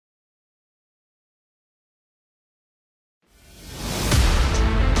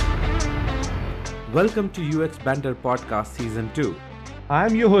Welcome to UX Banter Podcast Season 2.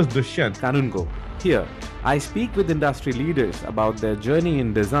 I'm your host Dushyant Kanungo. Here, I speak with industry leaders about their journey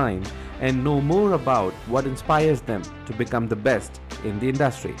in design and know more about what inspires them to become the best in the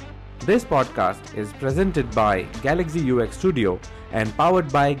industry. This podcast is presented by Galaxy UX Studio and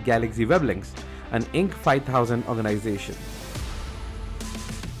powered by Galaxy Weblinks, an Inc. 5000 organization.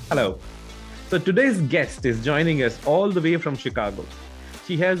 Hello. So today's guest is joining us all the way from Chicago.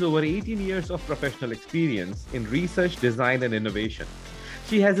 She has over 18 years of professional experience in research, design, and innovation.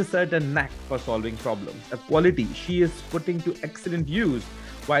 She has a certain knack for solving problems, a quality she is putting to excellent use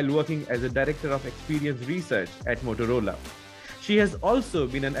while working as a director of experience research at Motorola. She has also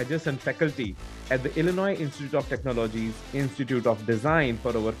been an adjunct faculty at the Illinois Institute of Technology's Institute of Design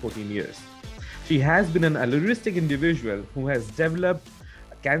for over 14 years. She has been an altruistic individual who has developed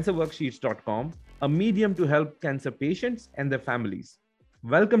cancerworksheets.com, a medium to help cancer patients and their families.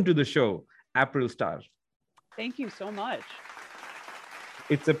 Welcome to the show, April Starr. Thank you so much.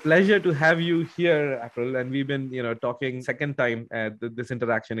 It's a pleasure to have you here, April. And we've been, talking second time this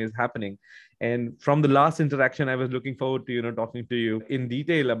interaction is happening. And from the last interaction, I was looking forward to, talking to you in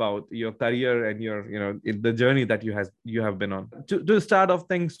detail about your career and your, the journey that you have been on. To start off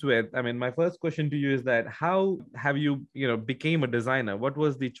things with, I mean, my first question to you is that how have you, became a designer? What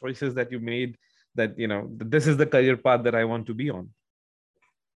was the choices that you made that, this is the career path that I want to be on?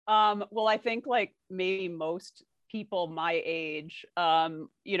 Well, I think like maybe most people my age,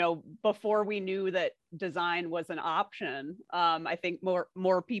 before we knew that design was an option, I think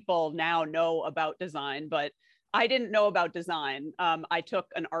more people now know about design, but I didn't know about design. I took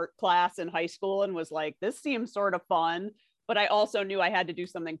an art class in high school and was like, this seems sort of fun, but I also knew I had to do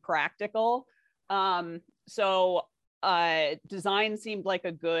something practical. So design seemed like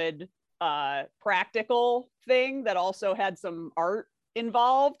a good practical thing that also had some art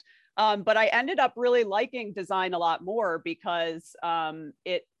involved. But I ended up really liking design a lot more because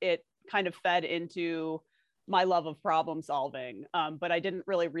it kind of fed into my love of problem solving. But I didn't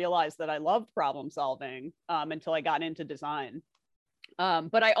really realize that I loved problem solving until I got into design.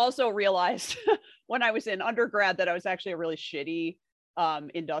 But I also realized when I was in undergrad that I was actually a really shitty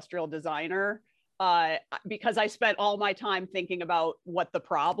industrial designer. Because I spent all my time thinking about what the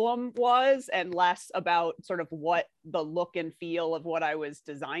problem was and less about sort of what the look and feel of what I was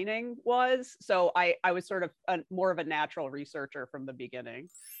designing was. So I was sort of more of a natural researcher from the beginning.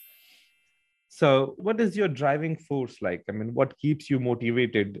 So what is your driving force like? I mean, what keeps you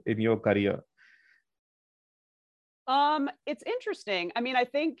motivated in your career? It's interesting. I mean, I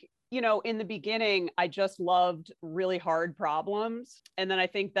think, in the beginning, I just loved really hard problems. And then I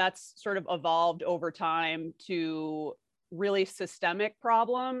think that's sort of evolved over time to really systemic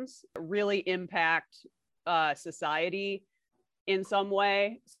problems, really impact society in some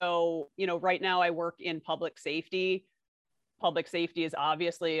way. So, right now I work in public safety. Public safety is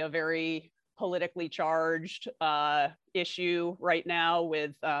obviously a very politically charged issue right now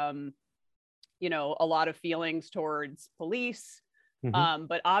with, a lot of feelings towards police. Mm-hmm.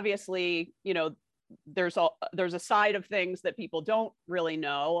 But obviously, there's a side of things that people don't really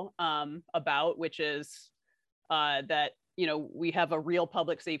know about, which is that, we have a real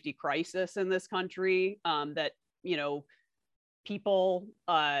public safety crisis in this country, that, people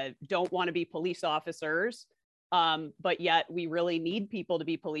don't want to be police officers. But yet we really need people to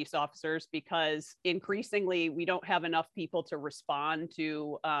be police officers because increasingly we don't have enough people to respond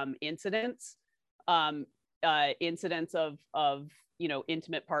to incidents. Incidents of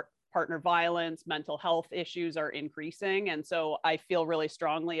intimate partner violence, mental health issues are increasing. And so I feel really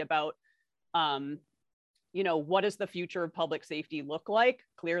strongly about, what does the future of public safety look like?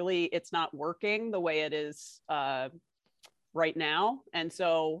 Clearly, it's not working the way it is right now. And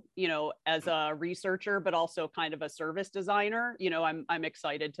so, as a researcher, but also kind of a service designer, I'm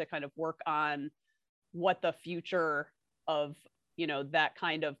excited to kind of work on what the future of that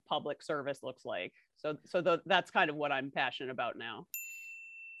kind of public service looks like. So that's kind of what I'm passionate about now.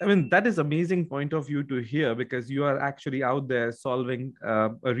 I mean, that is amazing point of view to hear because you are actually out there solving a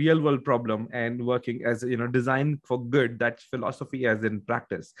real world problem and working as, design for good, that philosophy as in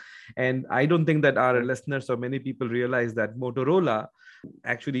practice. And I don't think that our listeners or many people realize that Motorola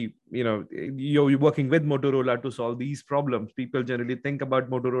actually, you're working with Motorola to solve these problems. People generally think about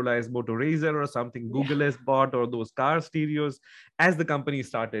Motorola as Motorazor or something Google has bought or those car stereos as the company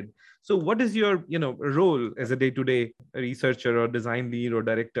started. So what is your, role as a day-to-day researcher or design lead or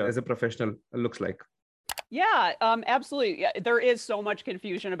director as a professional looks like? Yeah, absolutely. Yeah, there is so much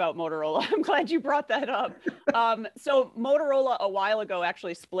confusion about Motorola. I'm glad you brought that up. So Motorola a while ago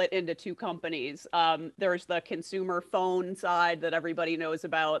actually split into two companies. There's the consumer phone side that everybody knows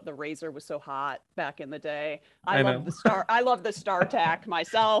about. The Razor was so hot back in the day. I I love know. the Star. I love the StarTAC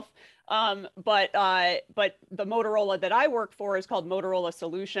myself. But the Motorola that I work for is called Motorola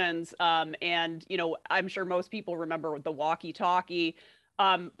Solutions. And I'm sure most people remember the walkie-talkie.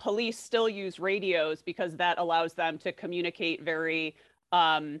 Police still use radios because that allows them to communicate very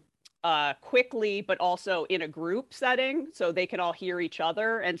quickly, but also in a group setting, so they can all hear each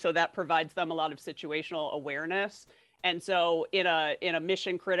other, and so that provides them a lot of situational awareness. And so, in a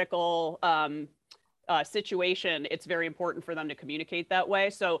mission critical situation, it's very important for them to communicate that way.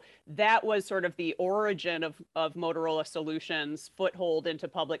 So that was sort of the origin of Motorola Solutions' foothold into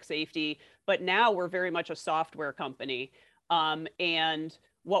public safety. But now we're very much a software company. And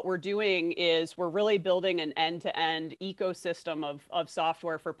what we're doing is we're really building an end-to-end ecosystem of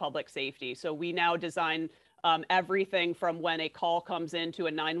software for public safety. So we now design everything from when a call comes into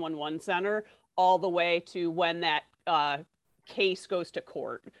a 911 center all the way to when that case goes to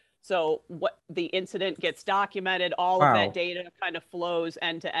court. So what the incident gets documented, all of that Wow. data kind of flows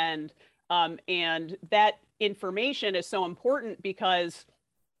end to end. And that information is so important because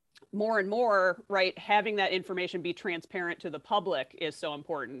more and more, right, having that information be transparent to the public is so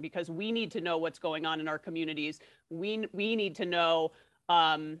important because we need to know what's going on in our communities. We need to know,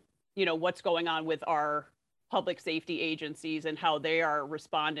 what's going on with our public safety agencies and how they are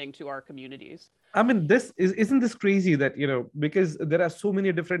responding to our communities. I mean, isn't this crazy that, because there are so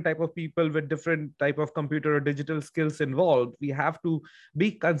many different type of people with different type of computer or digital skills involved, we have to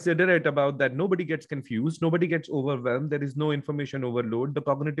be considerate about that. Nobody gets confused, nobody gets overwhelmed. There is no information overload. The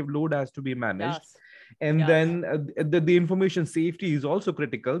cognitive load has to be managed. Yes. And Yes. then the information safety is also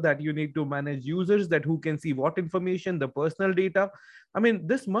critical, that you need to manage users, that who can see what information, the personal data. I mean,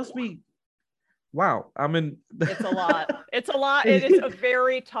 this must be, wow. I mean, It's a lot. It's a lot. It is a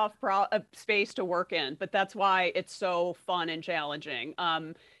very tough space to work in, but that's why it's so fun and challenging.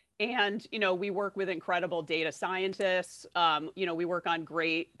 And we work with incredible data scientists. We work on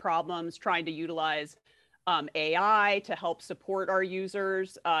great problems trying to utilize AI to help support our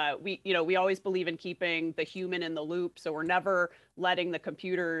users. We always believe in keeping the human in the loop, so we're never letting the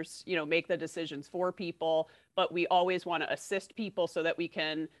computers, make the decisions for people, but we always want to assist people so that we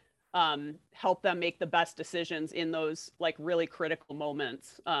can help them make the best decisions in those like really critical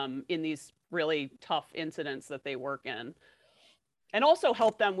moments in these really tough incidents that they work in, and also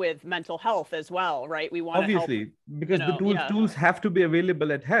help them with mental health as well, right? We want to help, obviously, because the tools yeah. tools have to be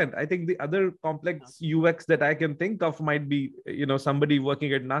available at hand. I think the other complex UX that I can think of might be, somebody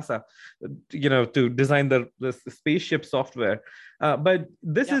working at NASA, to design the spaceship software. But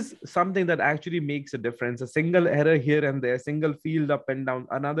this is something that actually makes a difference. A single error here and there, single field up and down,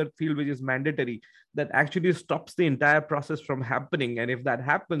 another field which is mandatory, that actually stops the entire process from happening. And if that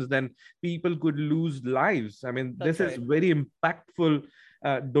happens, then people could lose lives. I mean, That's this is right. very impactful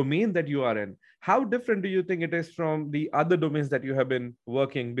domain that you are in. How different do you think it is from the other domains that you have been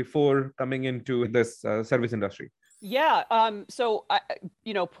working before coming into this service industry? Yeah. So,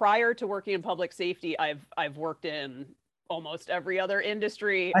 prior to working in public safety, I've worked in almost every other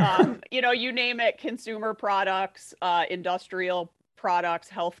industry. You name it: consumer products, industrial products,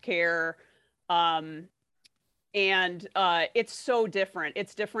 healthcare, and it's so different.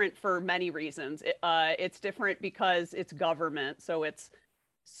 It's different for many reasons. It's different because it's government, so it's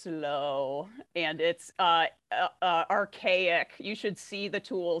slow and it's archaic. You should see the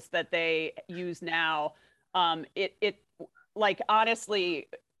tools that they use now. It like honestly,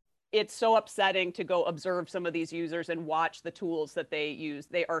 it's so upsetting to go observe some of these users and watch the tools that they use.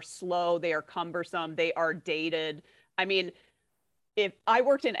 They are slow, they are cumbersome, they are dated. I mean, if I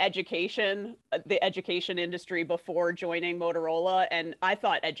worked in education, the education industry before joining Motorola, and I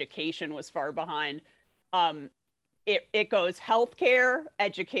thought education was far behind. Um, it goes healthcare,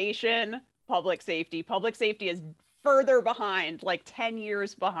 education, public safety. Public safety is further behind, like 10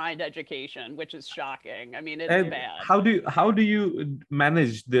 years behind education, which is shocking. I mean, it's And bad. how do you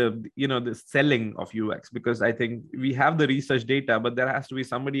manage the selling of UX? Because I think we have the research data, but there has to be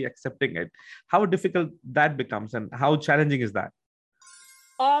somebody accepting it. How difficult that becomes, and how challenging is that?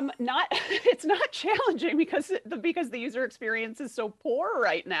 Not it's not challenging because the user experience is so poor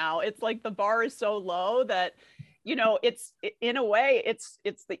right now. It's like the bar is so low that it's in a way it's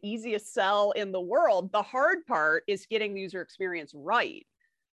the easiest sell in the world. The hard part is getting the user experience right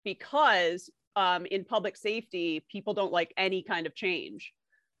because in public safety, people don't like any kind of change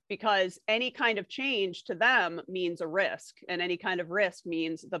because any kind of change to them means a risk, and any kind of risk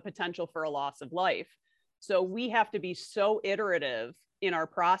means the potential for a loss of life. So we have to be so iterative in our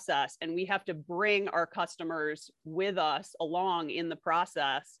process, and we have to bring our customers with us along in the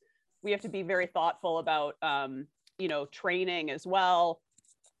process. We have to be very thoughtful about, training as well.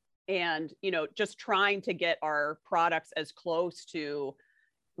 And, just trying to get our products as close to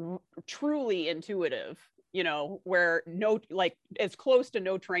truly intuitive, where as close to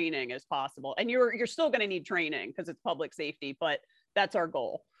no training as possible. And you're still going to need training because it's public safety, but that's our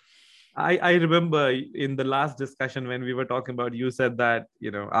goal. I remember in the last discussion when we were talking about, you said that,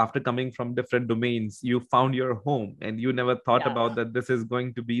 after coming from different domains, you found your home and you never thought about that this is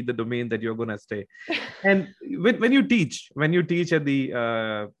going to be the domain that you're going to stay. And when you teach at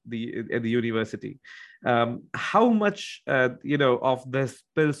the university, how much, of this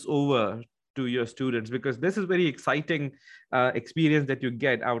spills over to your students, because this is very exciting experience that you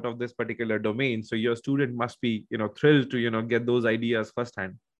get out of this particular domain. So your student must be, thrilled to, get those ideas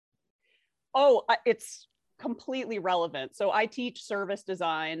firsthand. Oh, it's completely relevant. So I teach service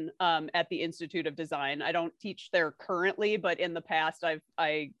design at the Institute of Design. I don't teach there currently, but in the past I've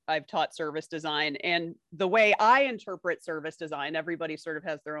taught service design. And the way I interpret service design, everybody sort of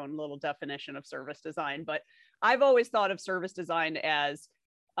has their own little definition of service design, but I've always thought of service design as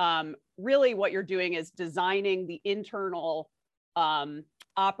really what you're doing is designing the internal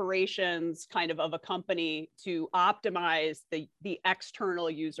operations kind of a company to optimize the external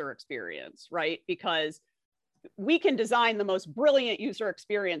user experience, right? Because we can design the most brilliant user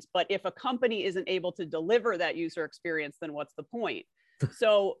experience, but if a company isn't able to deliver that user experience, then what's the point?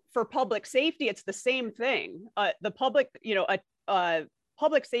 So for public safety, it's the same thing. Public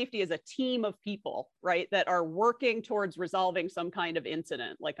safety is a team of people, right, that are working towards resolving some kind of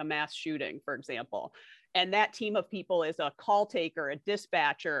incident, like a mass shooting, for example. And that team of people is a call taker, a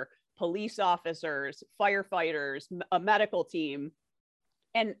dispatcher, police officers, firefighters, a medical team.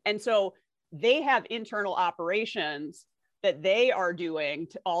 And so they have internal operations that they are doing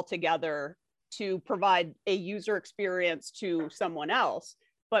all together to provide a user experience to someone else.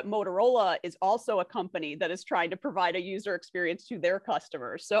 But Motorola is also a company that is trying to provide a user experience to their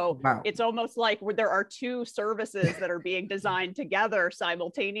customers. So It's almost like there are two services that are being designed together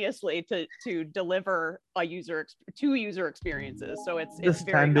simultaneously to deliver two user experiences. So it's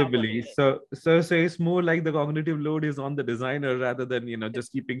very complicated. So it's more like the cognitive load is on the designer rather than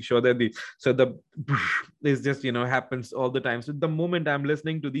just keeping sure that the is just happens all the time. So the moment I'm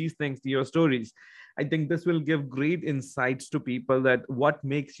listening to these things, to your stories, I think this will give great insights to people that what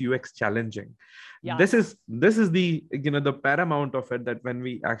makes UX challenging. Yeah. This is the the paramount of it, that when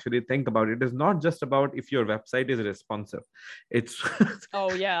we actually think about it, is not just about if your website is responsive. It's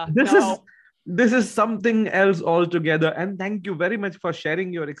oh yeah. This is something else altogether. And thank you very much for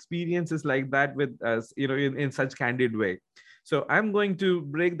sharing your experiences like that with us, in such candid way. So I'm going to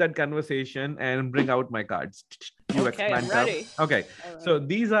break that conversation and bring out my cards. Okay, I'm ready. Okay, right. So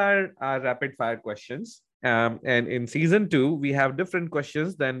these are our rapid fire questions. And in season 2, we have different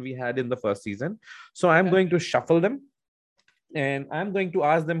questions than we had in the first season. So I'm going to shuffle them and I'm going to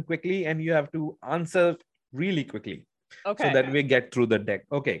ask them quickly, and you have to answer really quickly. Okay. So that we get through the deck.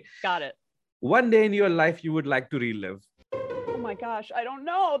 Okay. Got it. One day in your life you would like to relive. Oh my gosh, I don't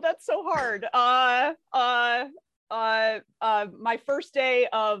know. That's so hard. My first day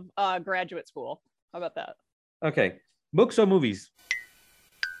of graduate school. How about that? Okay. Books or movies?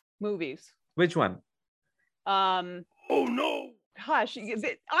 Movies. Which one? Oh no. Gosh,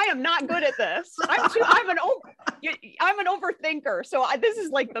 I am not good at this. I'm an overthinker. So this is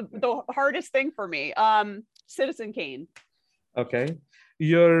like the hardest thing for me. Citizen Kane. Okay.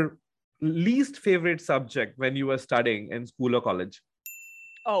 Your least favorite subject when you were studying in school or college?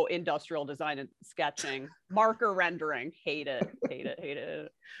 Oh, industrial design and sketching. Marker rendering. Hate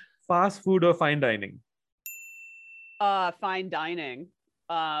it. Fast food or fine dining? Fine dining.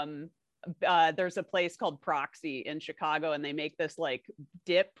 There's a place called Proxy in Chicago, and they make this like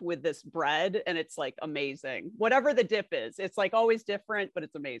dip with this bread, and it's like amazing. Whatever the dip is, it's like always different, but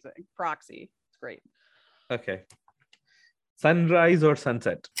it's amazing. Proxy. It's great. Okay. Sunrise or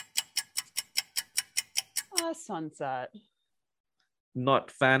sunset? Sunset.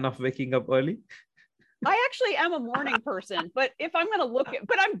 Not fan of waking up early? I actually am a morning person, but if I'm going to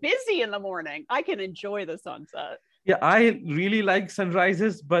but I'm busy in the morning. I can enjoy the sunset. Yeah, I really like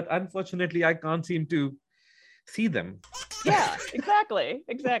sunrises, but unfortunately, I can't seem to see them. Yeah, exactly.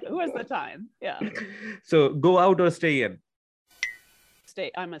 Who has the time? Yeah. So go out or stay in?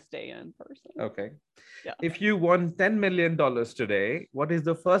 I'm a stay in person. Okay. Yeah. If you won $10 million today, what is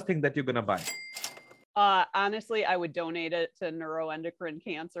the first thing that you're going to buy? Honestly, I would donate it to neuroendocrine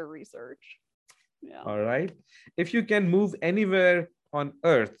cancer research. Yeah. All right. If you can move anywhere on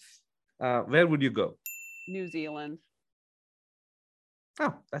Earth, where would you go? New Zealand.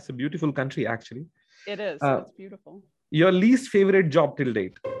 Oh, that's a beautiful country, actually. It is. Uh, It's beautiful. Your least favorite job till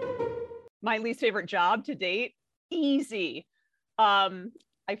date? My least favorite job to date? Easy. I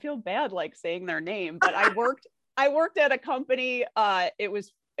feel bad like saying their name, but I worked at a company. I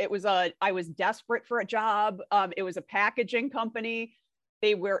was desperate for a job. It was a packaging company.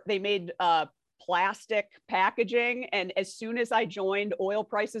 They made plastic packaging, and as soon as I joined, oil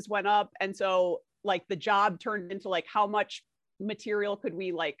prices went up, and so like the job turned into like how much material could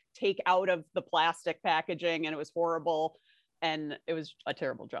we like take out of the plastic packaging, and it was horrible, and it was a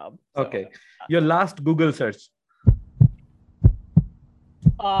terrible job. So, Okay. Your last Google search?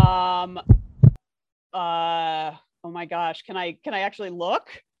 Oh my gosh, can I actually look?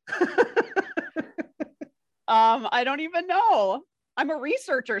 I don't even know. I'm a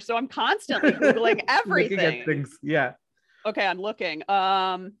researcher, so I'm constantly Googling everything. Looking at things. Yeah. Okay, I'm looking.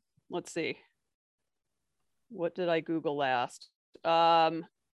 Let's see. What did I Google last? Okay,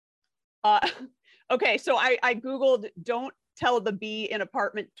 so I Googled "Don't Tell the Bee in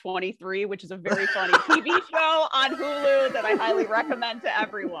Apartment 23," which is a very funny TV show on Hulu that I highly recommend to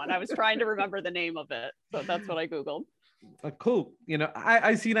everyone. I was trying to remember the name of it, so that's what I Googled. Cool.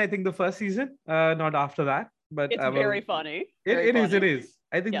 I seen, I think, the first season, not after that, but It's very funny. It funny. is.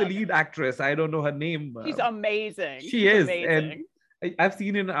 I think the lead actress, I don't know her name. She's amazing. She's is. Amazing. And I've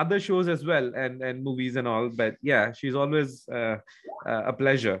seen in other shows as well, and movies and all, but yeah, she's always a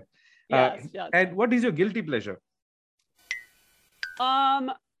pleasure. Yes. And what is your guilty pleasure?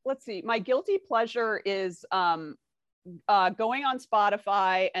 Let's see. My guilty pleasure is going on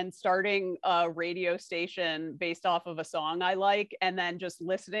Spotify and starting a radio station based off of a song I like, and then just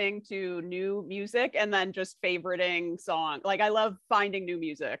listening to new music, and then just favoriting song. Like I love finding new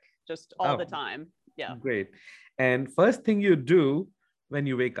music just all the time. Yeah. Great. And first thing you do when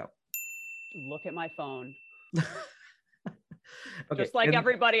you wake up? Look at my phone. Okay. Just like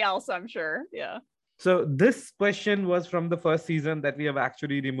everybody else, I'm sure. Yeah. So this question was from the first season that we have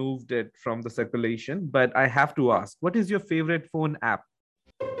actually removed it from the circulation, but I have to ask, what is your favorite phone app?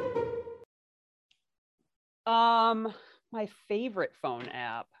 My favorite phone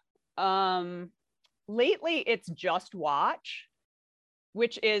app. Lately it's Just Watch,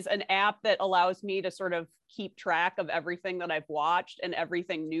 which is an app that allows me to sort of keep track of everything that I've watched and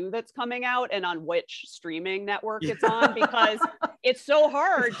everything new that's coming out and on which streaming network it's on, because it's so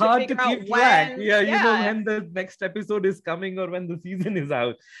hard, to figure out when. Yeah, you know when the next episode is coming or when the season is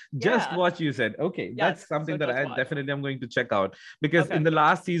out. Just Watch, you said. Okay, that's something that I definitely am going to check out, because in the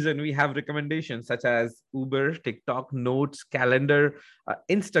last season we have recommendations such as Uber, TikTok, Notes, Calendar,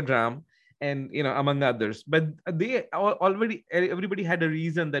 Instagram, and among others, but they already, everybody had a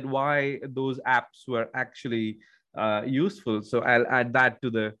reason that why those apps were actually useful, so I'll add that to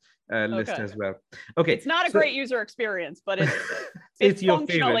the list as well. Okay, it's not a great user experience, but it's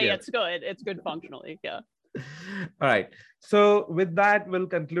functionally favorite, it's good functionally. Yeah. All right, so with that we'll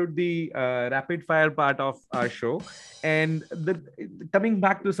conclude the rapid fire part of our show, and coming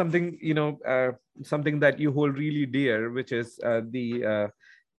back to something something that you hold really dear, which is the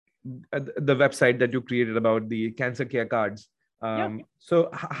website that you created about the cancer care cards. So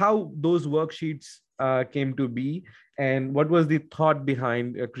how those worksheets came to be, and what was the thought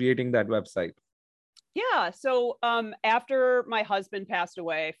behind creating that website? Yeah. So after my husband passed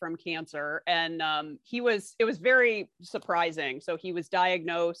away from cancer, and it was very surprising. So he was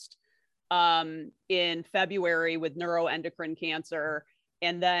diagnosed in February with neuroendocrine cancer,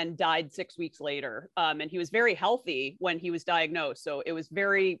 and then died 6 weeks later. And he was very healthy when he was diagnosed. So it was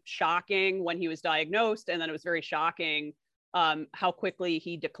very shocking when he was diagnosed. And then it was very shocking how quickly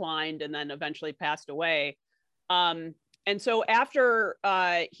he declined and then eventually passed away. And so after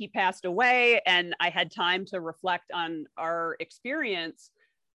he passed away and I had time to reflect on our experience,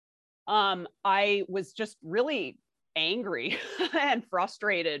 I was just really angry and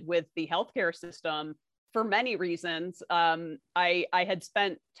frustrated with the healthcare system for many reasons. I had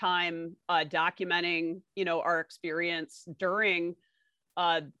spent time documenting, our experience during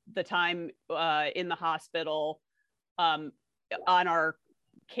the time in the hospital on our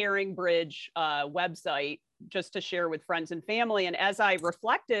Caring Bridge website, just to share with friends and family. And as I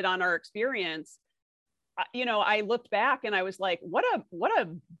reflected on our experience, I looked back and I was like, what a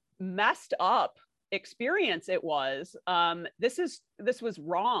messed up experience it was. This was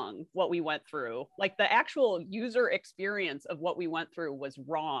wrong, what we went through. Like the actual user experience of what we went through was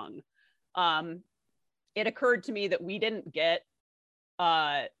wrong. It occurred to me that we didn't get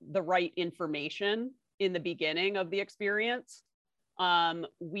the right information in the beginning of the experience.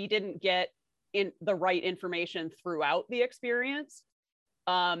 We didn't get in the right information throughout the experience.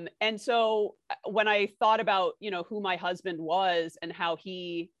 And so when I thought about, who my husband was and how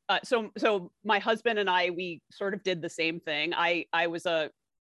he, so my husband and I, we sort of did the same thing. I was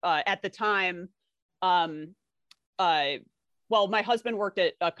at the time, well, my husband worked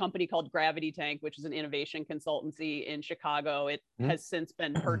at a company called Gravity Tank, which is an innovation consultancy in Chicago. It has since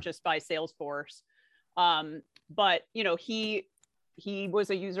been purchased by Salesforce. But, he was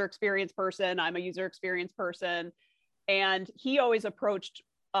a user experience person. I'm a user experience person. And he always approached,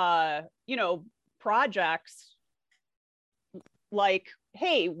 projects like,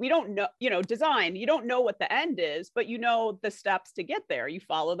 hey, we don't know, design, you don't know what the end is, but you know the steps to get there. You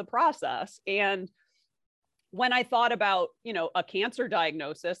follow the process. And when I thought about, a cancer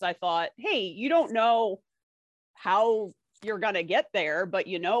diagnosis, I thought, hey, you don't know how you're going to get there, but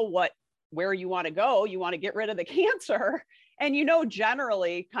you know where you want to go. You want to get rid of the cancer. And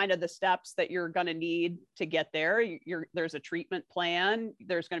generally kind of the steps that you're going to need to get there. There's a treatment plan.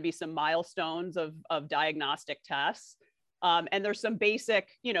 There's going to be some milestones of diagnostic tests. And there's some basic,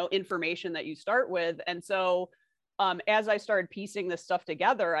 information that you start with. And so as I started piecing this stuff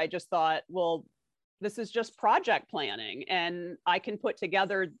together, I just thought, well, this is just project planning. And I can put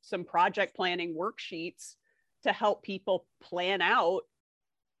together some project planning worksheets to help people plan out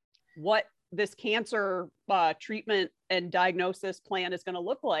what this cancer treatment and diagnosis plan is going to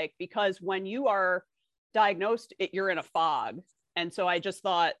look like. Because when you are diagnosed, you're in a fog. And so I just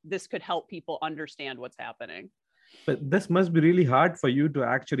thought this could help people understand what's happening. But this must be really hard for you to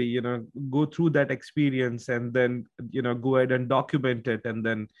actually, go through that experience and then, go ahead and document it and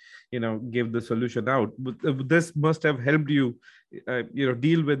then, give the solution out. This must have helped you,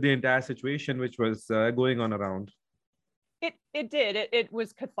 deal with the entire situation which was going on around. It did. It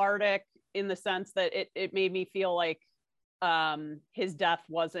was cathartic in the sense that it made me feel like his death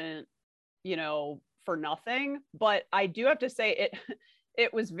wasn't, for nothing. But I do have to say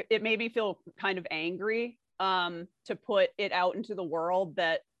it made me feel kind of angry to put it out into the world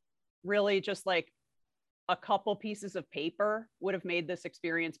that really just like a couple pieces of paper would have made this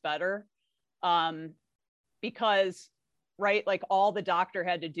experience better. Because, right, like all the doctor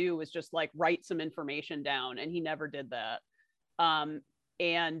had to do was just like write some information down, and he never did that.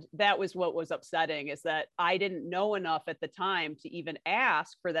 And that was what was upsetting, is that I didn't know enough at the time to even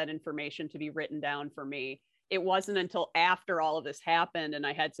ask for that information to be written down for me. It wasn't until after all of this happened and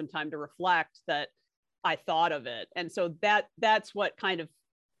I had some time to reflect that I thought of it. And so that's what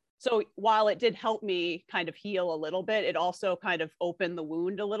so while it did help me kind of heal a little bit, it also kind of opened the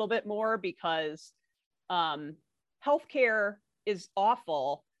wound a little bit more, because healthcare is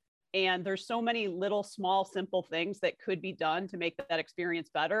awful. And there's so many little, small, simple things that could be done to make that experience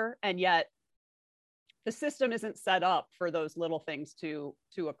better. And yet the system isn't set up for those little things to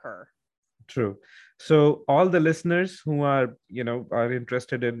occur. True. So all the listeners who are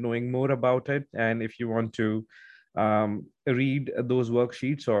interested in knowing more about it, and if you want to read those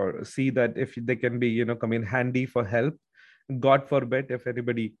worksheets or see that if they can be, come in handy for help, God forbid, if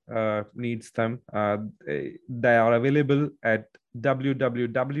anybody needs them, they are available at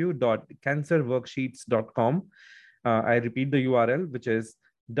www.cancerworksheets.com. I repeat the URL, which is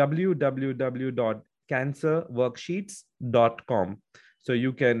www.cancerworksheets.com. So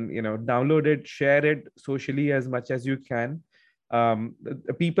you can, download it, share it socially as much as you can.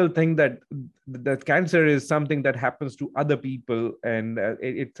 People think that cancer is something that happens to other people, and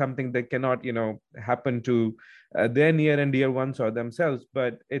it's something that cannot, happen to their near and dear ones or themselves.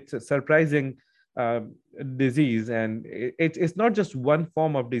 But it's a surprising disease, and it's not just one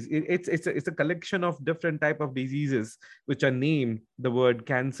form of disease. It's a collection of different type of diseases which are named the word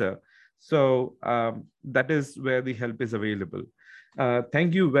cancer. So that is where the help is available.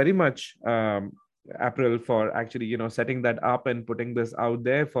 Thank you very much, April, for actually setting that up and putting this out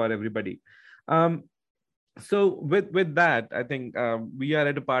there for everybody. So with that, I think we are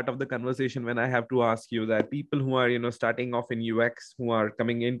at a part of the conversation when I have to ask you that people who are starting off in UX, who are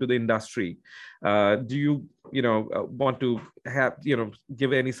coming into the industry, do you want to have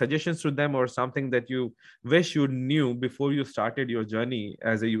give any suggestions to them, or something that you wish you knew before you started your journey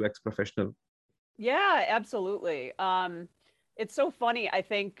as a UX professional? Yeah, absolutely. It's so funny. I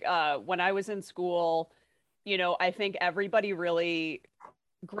think when I was in school, I think everybody really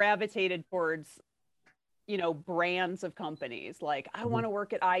gravitated towards brands of companies. Like, I want to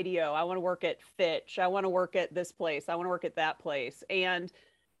work at IDEO, I want to work at Fitch, I want to work at this place, I want to work at that place. And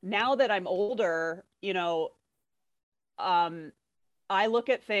now that I'm older, I look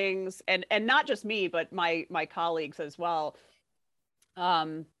at things, and not just me, but my colleagues as well.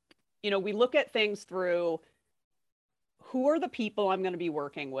 We look at things through, who are the people I'm going to be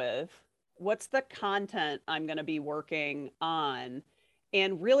working with? What's the content I'm going to be working on?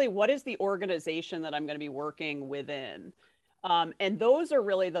 and really what is the organization that I'm going to be working within. And those are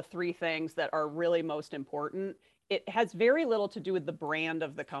really the three things that are really most important. It has very little to do with the brand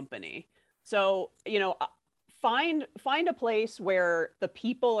of the company. So, find a place where the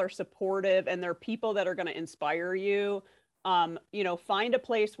people are supportive and they're people that are going to inspire you. Find a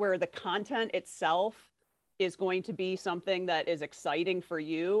place where the content itself is going to be something that is exciting for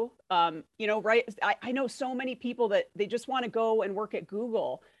you. Right? I know so many people that they just want to go and work at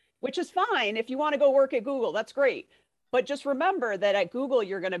Google, which is fine. If you want to go work at Google, that's great. But just remember that at Google,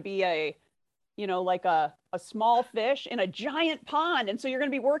 you're going to be like a small fish in a giant pond. And so you're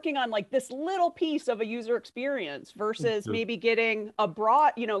going to be working on like this little piece of a user experience versus maybe getting a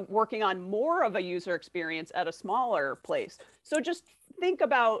broad, working on more of a user experience at a smaller place. So just think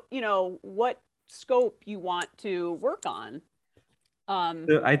about, what scope you want to work on.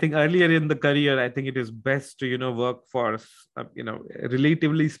 So I think earlier in the career, I think it is best to, work for,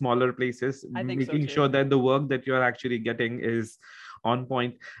 relatively smaller places, I think so making too. sure that the work that you're actually getting is on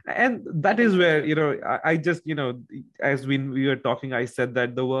point. And that is where, I just, as we were talking, I said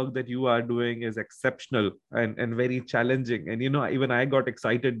that the work that you are doing is exceptional and very challenging. And, even I got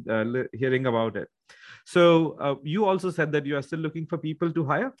excited hearing about it. So you also said that you are still looking for people to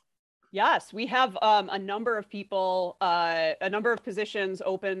hire? Yes, we have a number of people, a number of positions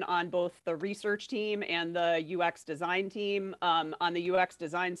open on both the research team and the UX design team. On the UX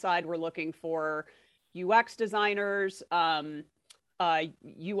design side, we're looking for UX designers,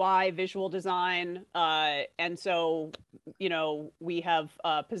 UI, visual design. And so, we have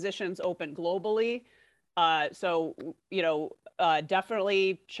positions open globally. So,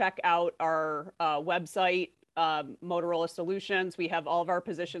 definitely check out our website, Motorola Solutions. We have all of our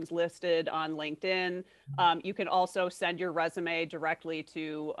positions listed on LinkedIn. You can also send your resume directly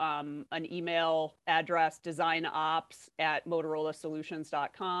to an email address,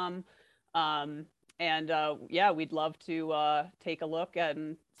 designops@motorolasolutions.com. We'd love to take a look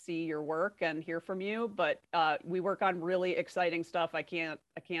and see your work and hear from you. But we work on really exciting stuff. I can't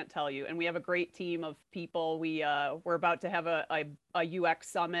tell you. And we have a great team of people. We're about to have a UX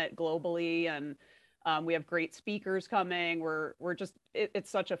summit globally, and we have great speakers coming.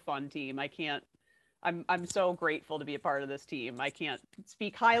 It's such a fun team. I'm so grateful to be a part of this team. I can't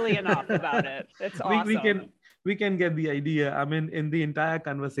speak highly enough about it. It's awesome. We can get the idea. I mean, in the entire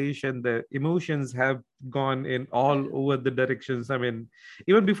conversation, the emotions have gone in all over the directions. I mean,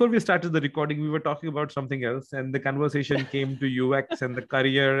 even before we started the recording, we were talking about something else, and the conversation came to UX and the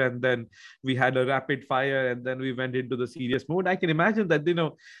career, and then we had a rapid fire, and then we went into the serious mode. I can imagine that,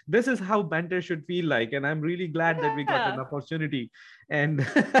 this is how banter should feel like, and I'm really glad that we got an opportunity and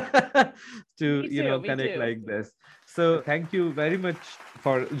to connect like this. So thank you very much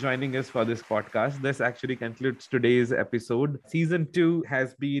for joining us for this podcast. This actually concludes today's episode. Season 2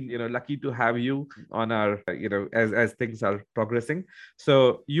 has been, lucky to have you on our, as things are progressing.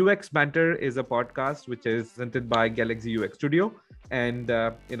 So UX Banter is a podcast which is presented by Galaxy UX Studio and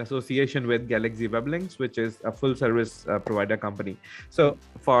in association with Galaxy Weblinks, which is a full service provider company. So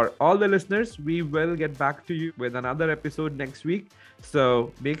for all the listeners, we will get back to you with another episode next week.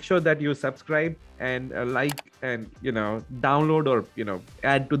 So make sure that you subscribe and like and download or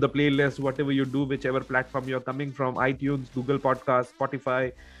add to the playlist, whatever you do, whichever platform you're coming from, iTunes, Google Podcasts,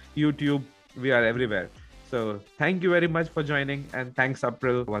 Spotify, YouTube. We are everywhere. So thank you very much for joining, and thanks,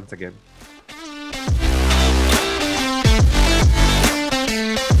 April, once again.